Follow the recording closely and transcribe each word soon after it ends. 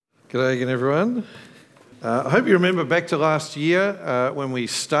G'day again, everyone. I hope you remember back to last year when we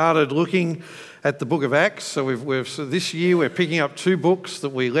started looking at the book of Acts. So this year we're picking up two books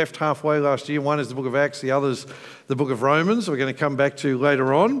that we left halfway last year. One is the book of Acts, the other's the book of Romans. We're going to come back to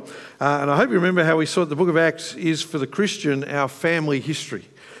later on. And I hope you remember how we saw the book of Acts is for the Christian our family history.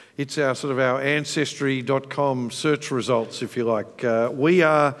 It's our ancestry.com search results, if you like. We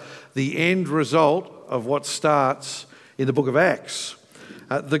are the end result of what starts in the book of Acts.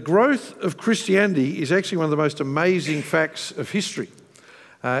 The growth of Christianity is actually one of the most amazing facts of history.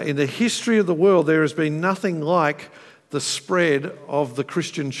 In the history of the world, there has been nothing like the spread of the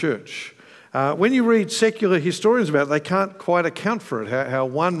Christian church. When you read secular historians about it, they can't quite account for it. How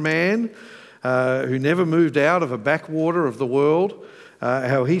one man who never moved out of a backwater of the world,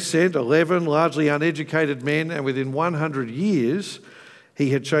 how he sent 11 largely uneducated men, and within 100 years,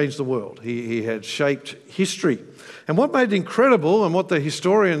 he had changed the world. He had shaped history. And what made it incredible, and what the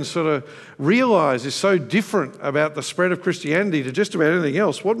historians sort of realise is so different about the spread of Christianity to just about anything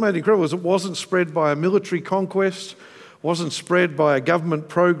else, what made it incredible was it wasn't spread by a military conquest, wasn't spread by a government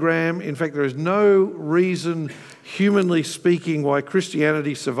program. In fact, there is no reason, humanly speaking, why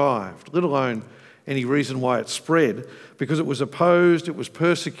Christianity survived, let alone any reason why it spread, because it was opposed, it was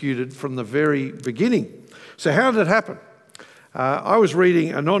persecuted from the very beginning. So how did it happen? I was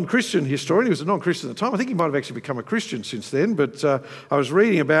reading a non-Christian historian. He was a non-Christian at the time. I think he might have actually become a Christian since then, but I was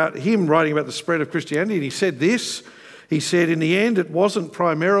reading about him writing about the spread of Christianity, and he said this. He said, in the end, it wasn't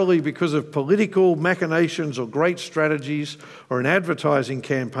primarily because of political machinations or great strategies or an advertising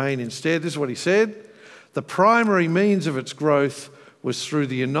campaign. Instead, this is what he said, the primary means of its growth was through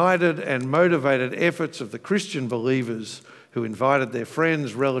the united and motivated efforts of the Christian believers who invited their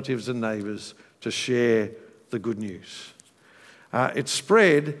friends, relatives and neighbours to share the good news. It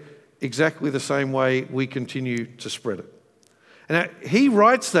spread exactly the same way we continue to spread it. And he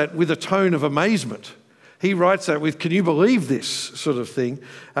writes that with a tone of amazement. He writes that with, can you believe this sort of thing?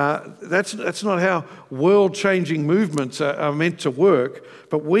 That's not how world-changing movements are meant to work,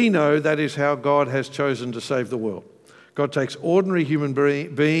 but we know that is how God has chosen to save the world. God takes ordinary human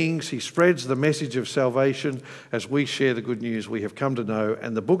beings, he spreads the message of salvation as we share the good news we have come to know,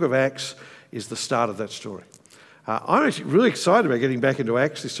 and the book of Acts is the start of that story. I'm actually really excited about getting back into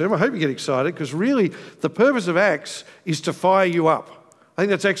Acts this term. I hope you get excited, because really the purpose of Acts is to fire you up. I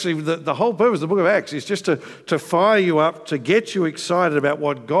think that's actually the whole purpose of the book of Acts, is just to fire you up, to get you excited about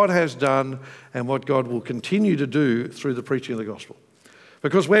what God has done and what God will continue to do through the preaching of the gospel.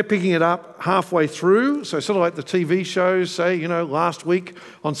 Because we're picking it up halfway through, so sort of like the TV shows, say, last week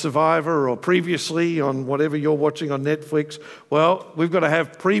on Survivor or previously on whatever you're watching on Netflix. Well, we've got to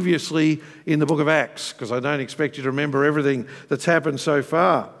have previously in the book of Acts, because I don't expect you to remember everything that's happened so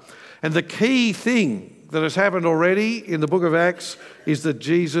far. And the key thing that has happened already in the book of Acts is that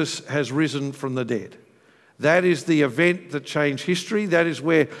Jesus has risen from the dead. That is the event that changed history. That is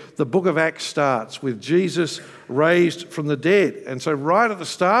where the book of Acts starts, with Jesus raised from the dead. And so right at the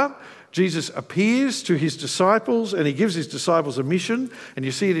start, Jesus appears to his disciples and he gives his disciples a mission. And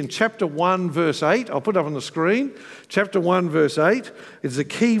you see it in chapter 1, verse 8. I'll put it up on the screen. Chapter 1, verse 8 is the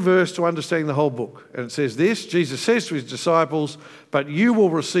key verse to understanding the whole book. And it says this, Jesus says to his disciples, "But you will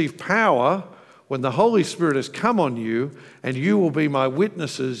receive power when the Holy Spirit has come on you, and you will be my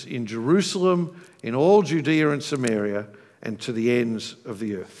witnesses in Jerusalem, in all Judea and Samaria, and to the ends of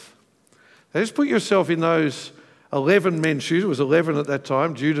the earth." Now just put yourself in those 11 men's shoes. It was 11 at that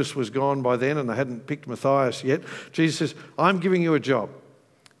time. Judas was gone by then and they hadn't picked Matthias yet. Jesus says, I'm giving you a job.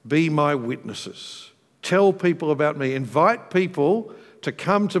 Be my witnesses. Tell people about me. Invite people to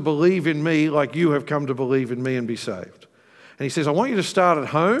come to believe in me like you have come to believe in me and be saved. And he says, I want you to start at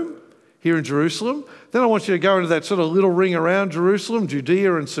home here in Jerusalem. Then I want you to go into that sort of little ring around Jerusalem,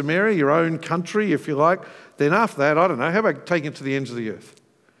 Judea and Samaria, your own country, if you like. Then after that, I don't know, how about taking it to the ends of the earth?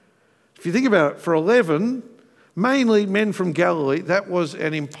 If you think about it, for 11, mainly men from Galilee, that was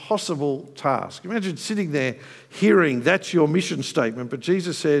an impossible task. Imagine sitting there hearing that's your mission statement, but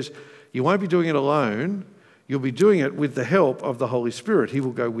Jesus says, you won't be doing it alone. You'll be doing it with the help of the Holy Spirit. He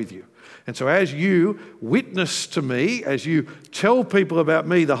will go with you. And so as you witness to me, as you tell people about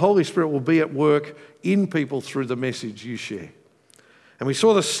me, the Holy Spirit will be at work in people through the message you share. And we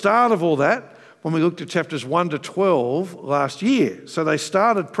saw the start of all that when we looked at chapters 1 to 12 last year. So they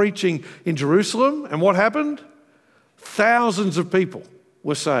started preaching in Jerusalem, and what happened? Thousands of people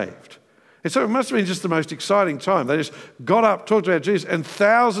were saved. And so it must have been just the most exciting time. They just got up, talked about Jesus, and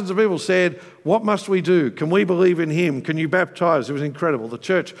thousands of people said, what must we do? Can we believe in him? Can you baptize? It was incredible. The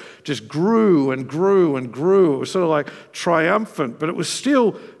church just grew and grew and grew. It was sort of like triumphant, but it was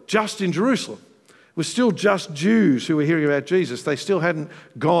still just in Jerusalem. It was still just Jews who were hearing about Jesus. They still hadn't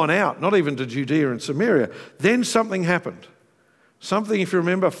gone out, not even to Judea and Samaria. Then something happened. Something, if you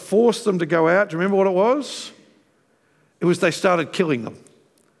remember, forced them to go out. Do you remember what it was? It was they started killing them.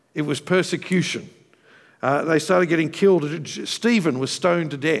 It was persecution. They started getting killed. Stephen was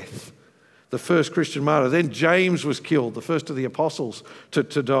stoned to death, the first Christian martyr. Then James was killed, the first of the apostles to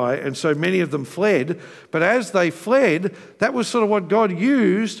die. And so many of them fled. But as they fled, that was sort of what God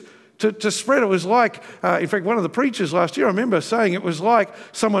used to spread. It was like, in fact, one of the preachers last year, I remember saying it was like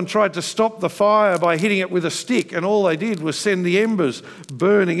someone tried to stop the fire by hitting it with a stick, and all they did was send the embers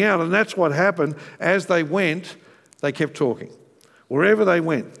burning out. And that's what happened. As they went, they kept talking. Wherever they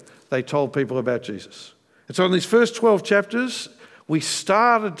went, they told people about Jesus. And so in these first 12 chapters, we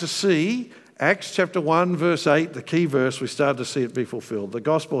started to see Acts chapter 1, verse 8, the key verse, we started to see it be fulfilled. The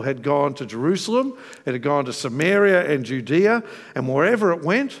gospel had gone to Jerusalem, it had gone to Samaria and Judea, and wherever it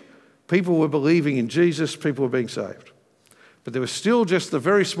went, people were believing in Jesus, people were being saved. But there was still just the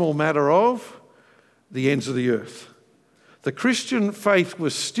very small matter of the ends of the earth. The Christian faith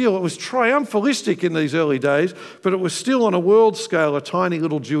was still, it was triumphalistic in these early days, but it was still on a world scale a tiny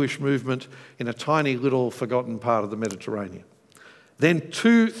little Jewish movement in a tiny little forgotten part of the Mediterranean. Then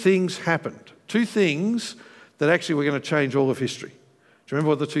two things happened. Two things that actually were going to change all of history. Do you remember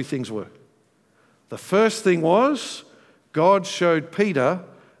what the two things were? The first thing was God showed Peter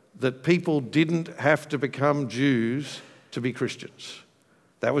that people didn't have to become Jews to be Christians.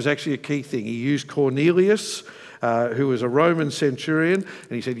 That was actually a key thing. He used Cornelius, who was a Roman centurion,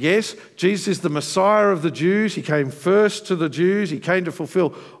 and he said, yes, Jesus is the Messiah of the Jews. He came first to the Jews. He came to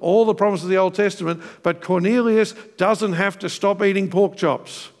fulfill all the promises of the Old Testament, but Cornelius doesn't have to stop eating pork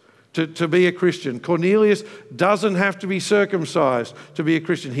chops to be a Christian. Cornelius doesn't have to be circumcised to be a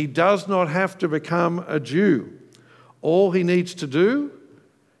Christian. He does not have to become a Jew. All he needs to do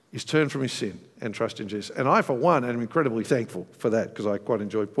is turn from his sin and trust in Jesus. And I, for one, am incredibly thankful for that because I quite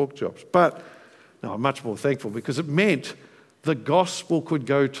enjoy pork chops. But no, I'm much more thankful because it meant the gospel could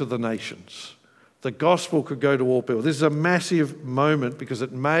go to the nations. The gospel could go to all people. This is a massive moment because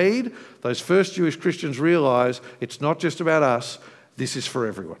it made those first Jewish Christians realise it's not just about us, this is for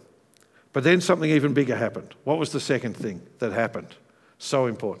everyone. But then something even bigger happened. What was the second thing that happened? So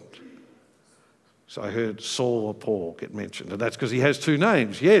important. So I heard Saul or Paul get mentioned, and that's because he has two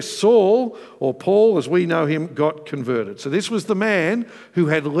names. Yes, Saul, or Paul as we know him, got converted. So this was the man who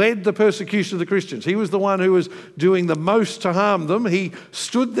had led the persecution of the Christians. He was the one who was doing the most to harm them. He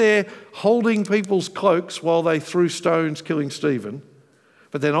stood there holding people's cloaks while they threw stones, killing Stephen.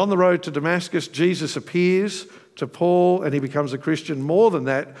 But then on the road to Damascus, Jesus appears to Paul and he becomes a Christian. More than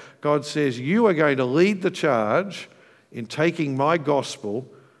that, God says, you are going to lead the charge in taking my gospel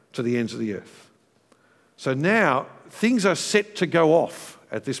to the ends of the earth. So now things are set to go off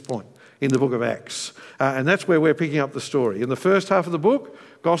at this point in the book of Acts. And that's where we're picking up the story. In the first half of the book,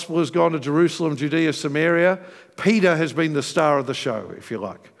 gospel has gone to Jerusalem, Judea, Samaria. Peter has been the star of the show, if you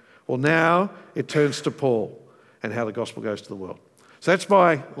like. Well, now it turns to Paul and how the gospel goes to the world. So that's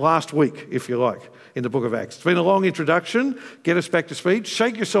my last week, if you like, in the book of Acts. It's been a long introduction. Get us back to speed.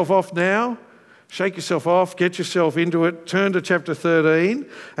 Shake yourself off now. Shake yourself off, get yourself into it, turn to chapter 13.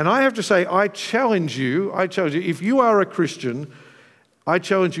 And I have to say, I challenge you, if you are a Christian, I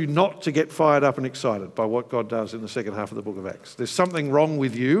challenge you not to get fired up and excited by what God does in the second half of the book of Acts. There's something wrong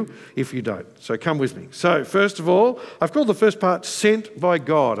with you if you don't. So come with me. So first of all, I've called the first part Sent by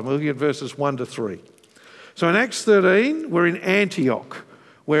God. I'm looking at verses 1 to 3. So in Acts 13, we're in Antioch,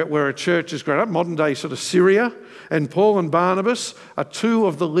 where a church has grown up, modern day sort of Syria. And Paul and Barnabas are two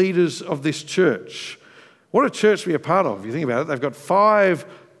of the leaders of this church. What a church to be a part of, if you think about it. They've got 5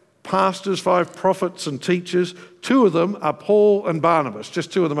 pastors, 5 prophets and teachers. 2 of them are Paul and Barnabas,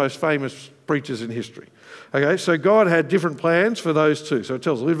 just 2 of the most famous preachers in history. Okay, so God had different plans for those 2. So it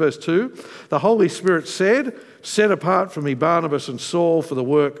tells us in verse 2, the Holy Spirit said, set apart for me Barnabas and Saul for the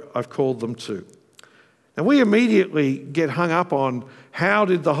work I've called them to. And we immediately get hung up on how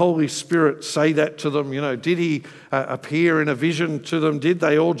did the Holy Spirit say that to them? You know, did he appear in a vision to them? Did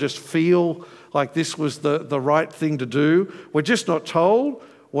they all just feel like this was the right thing to do? We're just not told.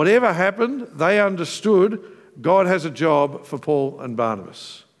 Whatever happened, they understood God has a job for Paul and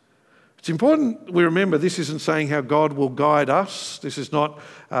Barnabas. It's important we remember this isn't saying how God will guide us. This is not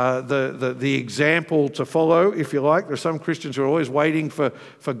the example to follow, if you like. There are some Christians who are always waiting for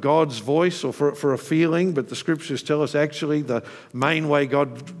God's voice or for a feeling, but the scriptures tell us actually the main way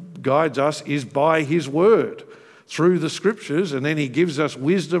God guides us is by his word, through the scriptures, and then he gives us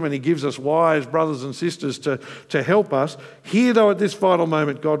wisdom and he gives us wise brothers and sisters to help us. Here, though, at this vital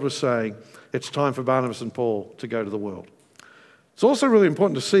moment, God was saying, it's time for Barnabas and Paul to go to the world. It's also really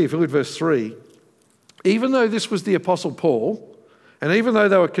important to see, if you look at verse 3, even though this was the Apostle Paul, and even though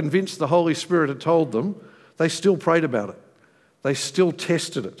they were convinced the Holy Spirit had told them, they still prayed about it. They still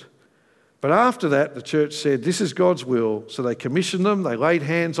tested it. But after that, the church said, this is God's will. So they commissioned them, they laid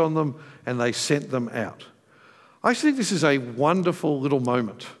hands on them, and they sent them out. I think this is a wonderful little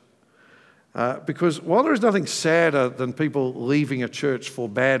moment. Because while there is nothing sadder than people leaving a church for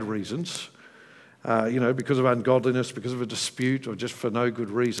bad reasons, because of ungodliness, because of a dispute, or just for no good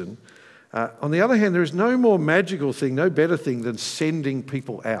reason, on the other hand, there is no more magical thing, no better thing than sending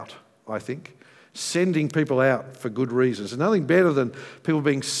people out, I think. Sending people out for good reasons. There's nothing better than people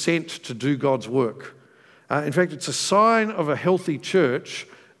being sent to do God's work. In fact, it's a sign of a healthy church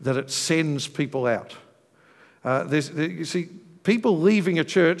that it sends people out. You see, people leaving a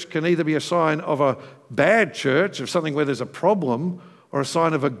church can either be a sign of a bad church, of something where there's a problem, or a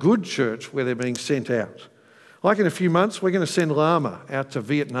sign of a good church where they're being sent out. Like in a few months, we're going to send Lama out to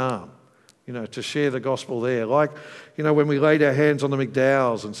Vietnam, to share the gospel there. Like, when we laid our hands on the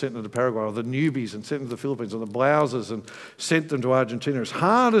McDowells and sent them to Paraguay, or the newbies and sent them to the Philippines, or the Blouses and sent them to Argentina. As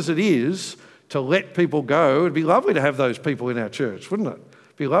hard as it is to let people go, it'd be lovely to have those people in our church, wouldn't it?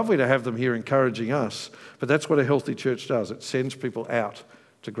 It'd be lovely to have them here encouraging us. But that's what a healthy church does. It sends people out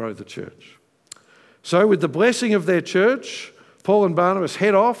to grow the church. So with the blessing of their church, Paul and Barnabas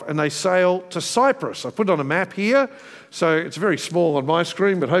head off and they sail to Cyprus. I put it on a map here, so it's very small on my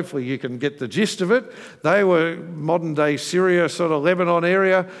screen, but hopefully you can get the gist of it. They were modern-day Syria, sort of Lebanon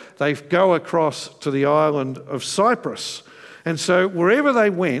area. They go across to the island of Cyprus. And so wherever they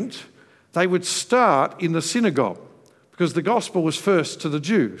went, they would start in the synagogue because the gospel was first to the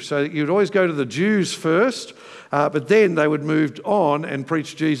Jews. So you'd always go to the Jews first, but then they would move on and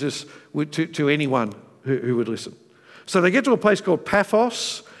preach Jesus to anyone who would listen. So they get to a place called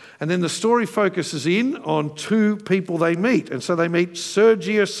Paphos, and then the story focuses in on two people they meet. And so they meet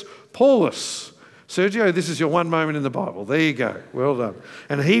Sergius Paulus. Sergio, this is your one moment in the Bible. There you go. Well done.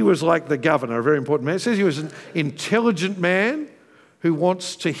 And he was like the governor, a very important man. It says he was an intelligent man who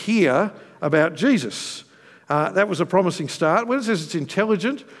wants to hear about Jesus. That was a promising start. When it says it's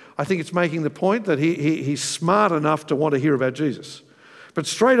intelligent, I think it's making the point that he's smart enough to want to hear about Jesus. But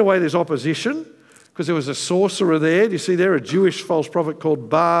straight away there's opposition, because there was a sorcerer there. Do you see there? A Jewish false prophet called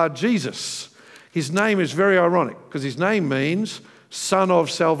Bar Jesus. His name is very ironic because his name means son of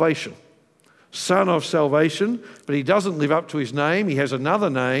salvation. Son of salvation, but he doesn't live up to his name. He has another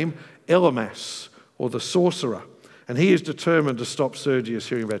name, Elymas, or the sorcerer. And he is determined to stop Sergius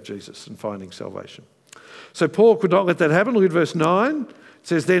hearing about Jesus and finding salvation. So Paul could not let that happen. Look at verse 9. It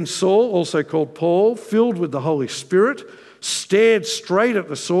says, then Saul, also called Paul, filled with the Holy Spirit, stared straight at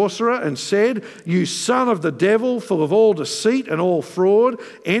the sorcerer and said, you son of the devil, full of all deceit and all fraud,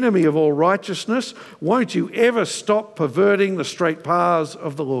 enemy of all righteousness, won't you ever stop perverting the straight paths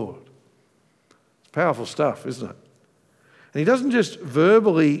of the Lord? It's powerful stuff, isn't it? And he doesn't just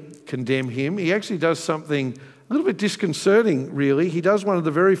verbally condemn him, he actually does something a little bit disconcerting, really. He does one of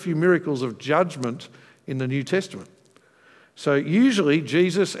the very few miracles of judgment in the New Testament. So usually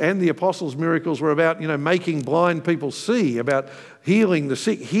Jesus and the apostles' miracles were about, making blind people see, about healing the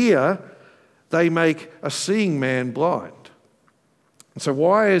sick. Here, they make a seeing man blind. And so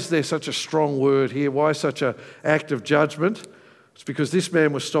why is there such a strong word here? Why such an act of judgment? It's because this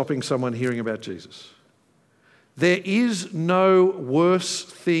man was stopping someone hearing about Jesus. There is no worse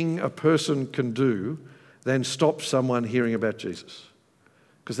thing a person can do than stop someone hearing about Jesus.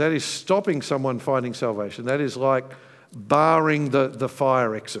 Because that is stopping someone finding salvation. That is like barring the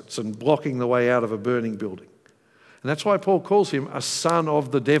fire exits and blocking the way out of a burning building. And that's why Paul calls him a son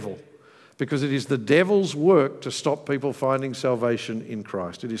of the devil, because it is the devil's work to stop people finding salvation in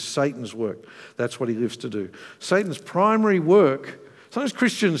Christ. It is Satan's work. That's what he lives to do. Satan's primary work, sometimes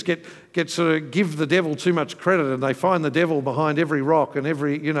Christians get sort of give the devil too much credit and they find the devil behind every rock and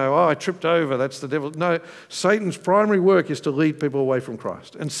every, I tripped over, that's the devil. No, Satan's primary work is to lead people away from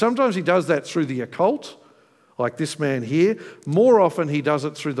Christ. And sometimes he does that through the occult, like this man here. More often he does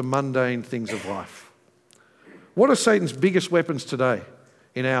it through the mundane things of life. What are Satan's biggest weapons today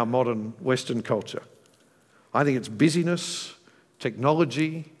in our modern Western culture? I think it's busyness,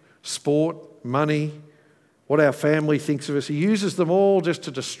 technology, sport, money, what our family thinks of us. He uses them all just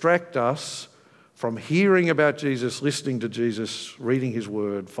to distract us from hearing about Jesus, listening to Jesus, reading his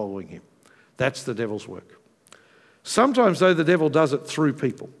word, following him. That's the devil's work. Sometimes, though, the devil does it through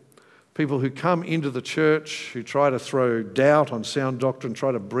people. People who come into the church, who try to throw doubt on sound doctrine,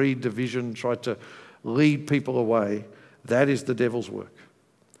 try to breed division, try to lead people away. That is the devil's work.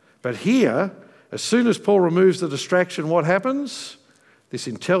 But here, as soon as Paul removes the distraction, what happens? This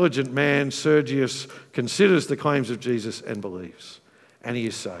intelligent man, Sergius, considers the claims of Jesus and believes. And he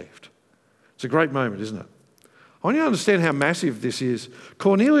is saved. It's a great moment, isn't it? I want you to understand how massive this is.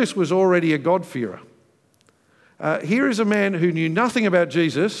 Cornelius was already a God-fearer. Here is a man who knew nothing about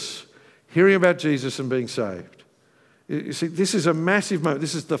Jesus, hearing about Jesus and being saved. You see, this is a massive moment.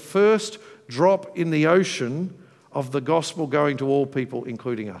 This is the first drop in the ocean of the gospel going to all people,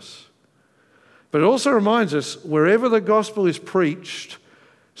 including us. But it also reminds us, wherever the gospel is preached,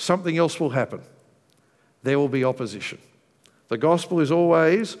 something else will happen. There will be opposition. The gospel is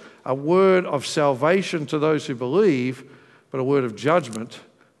always a word of salvation to those who believe, but a word of judgment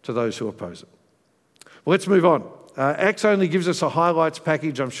to those who oppose it. Well, let's move on. Acts only gives us a highlights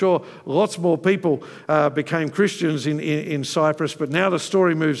package. I'm sure lots more people became Christians in Cyprus, but now the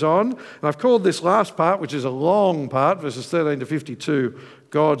story moves on. And I've called this last part, which is a long part, verses 13 to 52,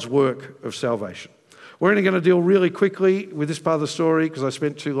 God's work of salvation. We're only going to deal really quickly with this part of the story because I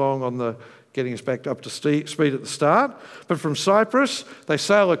spent too long on the getting us back up to speed at the start. But from Cyprus, they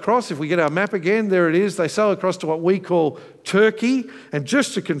sail across. If we get our map again, there it is. They sail across to what we call Turkey. And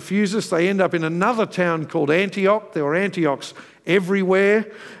just to confuse us, they end up in another town called Antioch. There were Antiochs everywhere.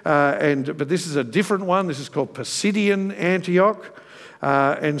 But this is a different one. This is called Pisidian Antioch.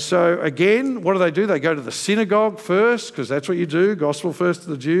 And so again, what do? They go to the synagogue first, because that's what you do, gospel first to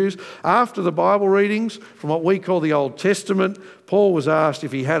the Jews. After the Bible readings from what we call the Old Testament, Paul was asked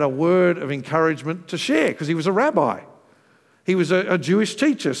if he had a word of encouragement to share, because he was a rabbi. He was a Jewish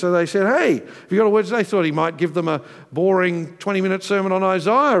teacher. So they said, hey, have you got a word? They thought he might give them a boring 20-minute sermon on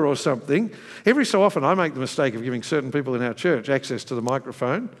Isaiah or something. Every so often I make the mistake of giving certain people in our church access to the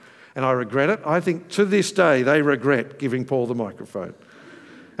microphone, and I regret it. I think to this day they regret giving Paul the microphone.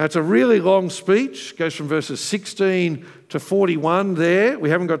 Now, it's a really long speech. It goes from verses 16 to 41 there.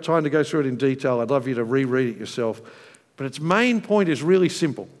 We haven't got time to go through it in detail. I'd love you to reread it yourself. But its main point is really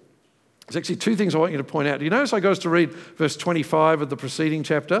simple. There's actually two things I want you to point out. Do you notice I got us to read verse 25 of the preceding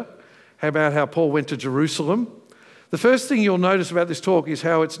chapter? How about how Paul went to Jerusalem? The first thing you'll notice about this talk is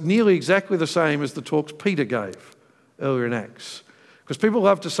how it's nearly exactly the same as the talks Peter gave earlier in Acts. Because people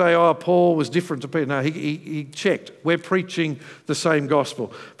love to say, oh, Paul was different to Peter. No, he checked. We're preaching the same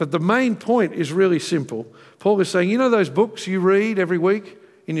gospel. But the main point is really simple. Paul is saying, you know those books you read every week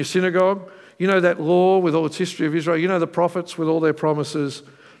in your synagogue? You know that law with all its history of Israel? You know the prophets with all their promises?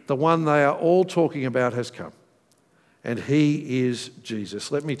 The one they are all talking about has come. And he is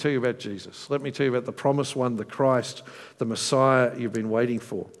Jesus. Let me tell you about Jesus. Let me tell you about the promised one, the Christ, the Messiah you've been waiting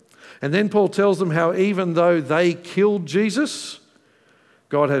for. And then Paul tells them how even though they killed Jesus,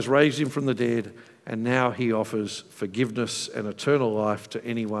 God has raised him from the dead, and now he offers forgiveness and eternal life to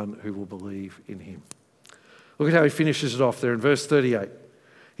anyone who will believe in him. Look at how he finishes it off there in verse 38.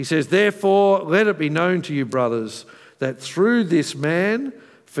 He says, therefore, let it be known to you, brothers, that through this man,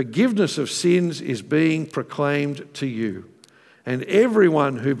 forgiveness of sins is being proclaimed to you. And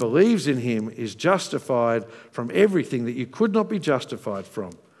everyone who believes in him is justified from everything that you could not be justified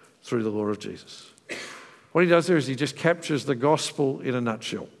from through the law of Jesus. What he does there is he just captures the gospel in a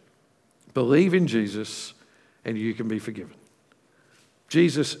nutshell. Believe in Jesus and you can be forgiven.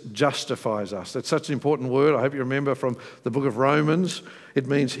 Jesus justifies us. That's such an important word. I hope you remember from the book of Romans. It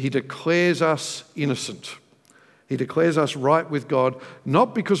means he declares us innocent. He declares us right with God,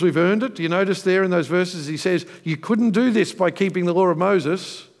 not because we've earned it. Do you notice there in those verses he says, you couldn't do this by keeping the law of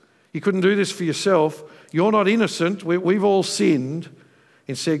Moses. You couldn't do this for yourself. You're not innocent. We've all sinned.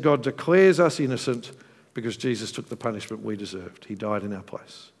 Instead, God declares us innocent because Jesus took the punishment we deserved. He died in our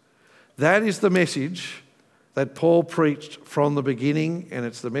place. That is the message that Paul preached from the beginning, and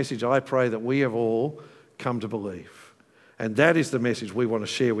it's the message I pray that we have all come to believe. And that is the message we want to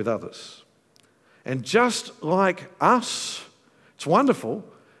share with others. And just like us, it's wonderful,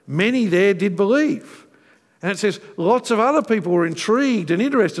 many there did believe. And it says lots of other people were intrigued and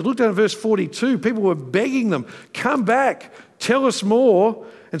interested. Look down at verse 42. People were begging them, come back, tell us more.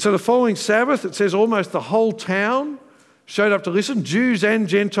 And so the following Sabbath, it says almost the whole town showed up to listen, Jews and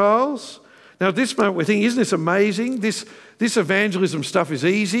Gentiles. Now at this moment we're thinking, isn't this amazing? This evangelism stuff is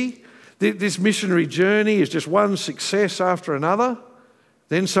easy. This missionary journey is just one success after another.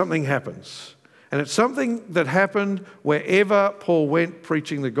 Then something happens. And it's something that happened wherever Paul went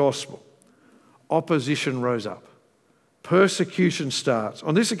preaching the gospel. Opposition rose up. Persecution starts.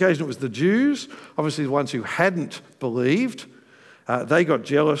 On this occasion it was the Jews, obviously the ones who hadn't believed. They got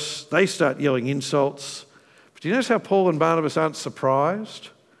jealous. They start yelling insults. But do you notice how Paul and Barnabas aren't surprised?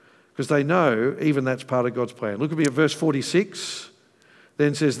 Because they know even that's part of God's plan. Look at me at verse 46.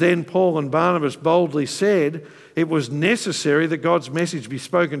 Then it says, then Paul and Barnabas boldly said, it was necessary that God's message be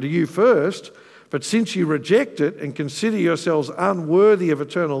spoken to you first, but since you reject it and consider yourselves unworthy of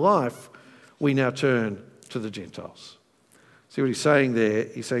eternal life, we now turn to the Gentiles. See what he's saying there?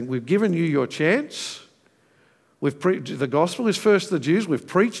 He's saying, we've given you your chance. The gospel is first to the Jews. We've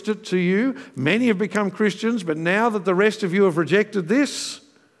preached it to you. Many have become Christians, but now that the rest of you have rejected this,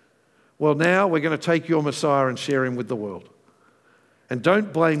 well, now we're going to take your Messiah and share him with the world. And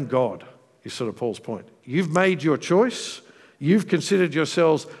don't blame God, is sort of Paul's point. You've made your choice. You've considered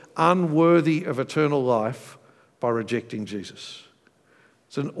yourselves unworthy of eternal life by rejecting Jesus.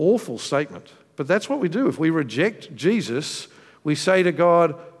 It's an awful statement, but that's what we do. If we reject Jesus, we say to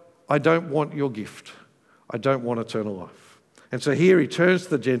God, I don't want your gift. I don't want eternal life. And so here he turns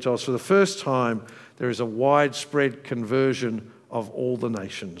to the Gentiles. For the first time, there is a widespread conversion of all the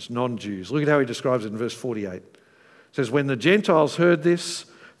nations, non-Jews. Look at how he describes it in verse 48. It says, when the Gentiles heard this,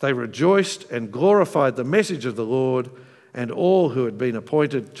 they rejoiced and glorified the message of the Lord, and all who had been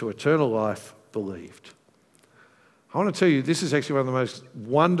appointed to eternal life believed. I want to tell you, this is actually one of the most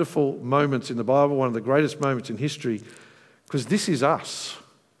wonderful moments in the Bible, one of the greatest moments in history, because this is us.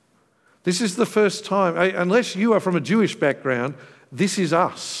 This is the first time, unless you are from a Jewish background, this is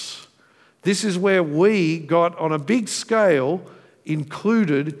us. This is where we got, on a big scale,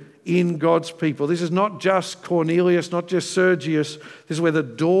 included in God's people. This is not just Cornelius, not just Sergius. This is where the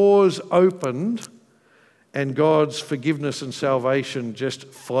doors opened and God's forgiveness and salvation just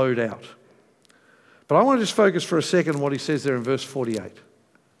flowed out. But I want to just focus for a second on what he says there in verse 48.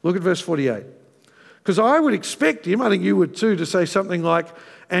 Look at verse 48. Because I would expect him, I think you would too, to say something like,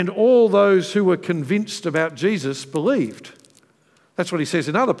 and all those who were convinced about Jesus believed. That's what he says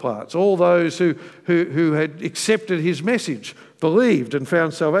in other parts. All those who had accepted his message believed and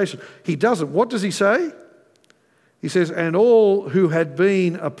found salvation. He doesn't. What does he say? He says, and all who had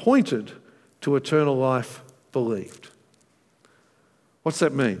been appointed to eternal life believed. What's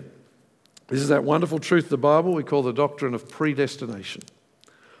that mean? This is that wonderful truth of the Bible we call the doctrine of predestination.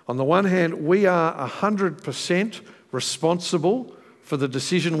 On the one hand, we are 100% responsible for the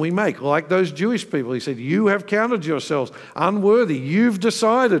decision we make. Like those Jewish people, he said, you have counted yourselves unworthy. You've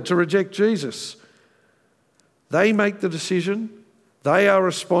decided to reject Jesus. They make the decision. They are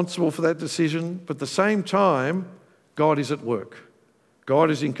responsible for that decision. But at the same time, God is at work. God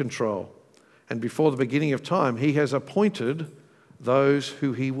is in control. And before the beginning of time, he has appointed those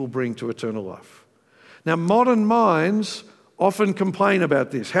who he will bring to eternal life. Now, modern minds often complain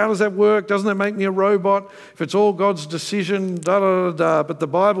about this. How does that work? Doesn't that make me a robot? If it's all God's decision, da-da-da-da. But the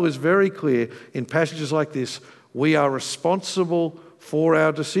Bible is very clear in passages like this. We are responsible for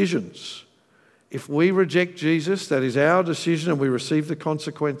our decisions. If we reject Jesus, that is our decision and we receive the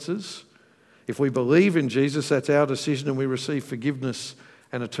consequences. If we believe in Jesus, that's our decision and we receive forgiveness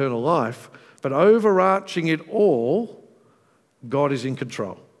and eternal life. But overarching it all, God is in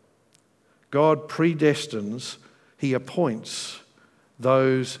control. God predestines, he appoints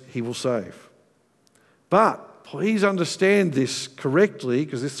those he will save. But please understand this correctly,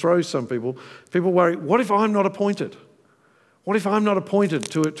 because this throws some people. People worry, what if I'm not appointed? What if I'm not appointed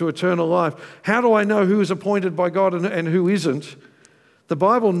to eternal life? How do I know who is appointed by God and who isn't? The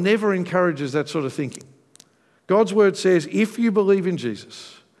Bible never encourages that sort of thinking. God's word says, if you believe in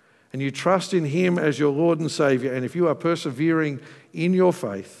Jesus and you trust in him as your Lord and Saviour, and if you are persevering in your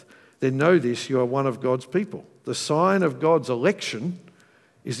faith, then know this, you are one of God's people. The sign of God's election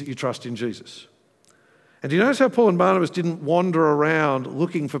is that you trust in Jesus. And do you notice how Paul and Barnabas didn't wander around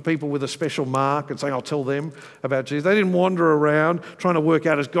looking for people with a special mark and saying, I'll tell them about Jesus? They didn't wander around trying to work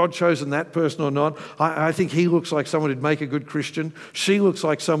out, has God chosen that person or not? I think he looks like someone who'd make a good Christian. She looks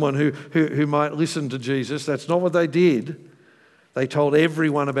like someone who might listen to Jesus. That's not what they did. They told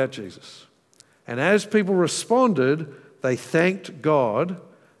everyone about Jesus. And as people responded, they thanked God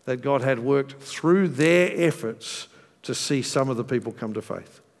that God had worked through their efforts to see some of the people come to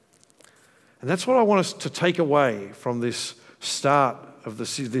faith. And that's what I want us to take away from this start of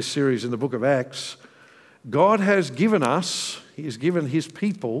this series in the book of Acts. God has given us, he has given his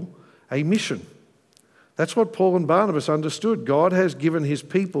people a mission. That's what Paul and Barnabas understood. God has given his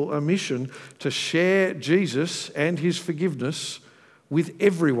people a mission to share Jesus and his forgiveness with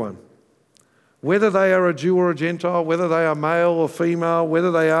everyone. Whether they are a Jew or a Gentile, whether they are male or female,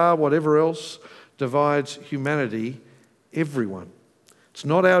 whether they are whatever else divides humanity, everyone. It's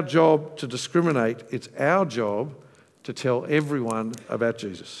not our job to discriminate, it's our job to tell everyone about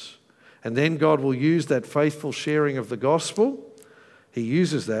Jesus. And then God will use that faithful sharing of the gospel, he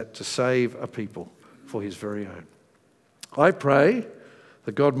uses that to save a people for his very own. I pray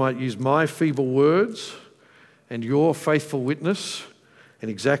that God might use my feeble words and your faithful witness in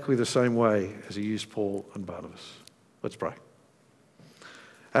exactly the same way as he used Paul and Barnabas. Let's pray.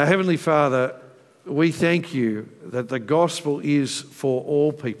 Our Heavenly Father, we thank you that the gospel is for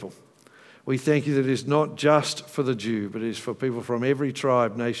all people. We thank you that it is not just for the Jew, but it is for people from every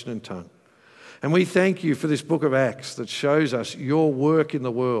tribe, nation and tongue. And we thank you for this book of Acts that shows us your work in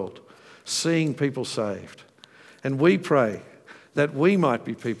the world, seeing people saved. And we pray that we might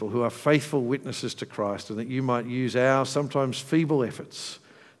be people who are faithful witnesses to Christ, and that you might use our sometimes feeble efforts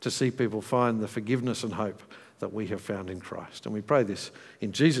to see people find the forgiveness and hope that we have found in Christ. And we pray this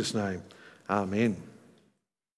in Jesus' name. Amen.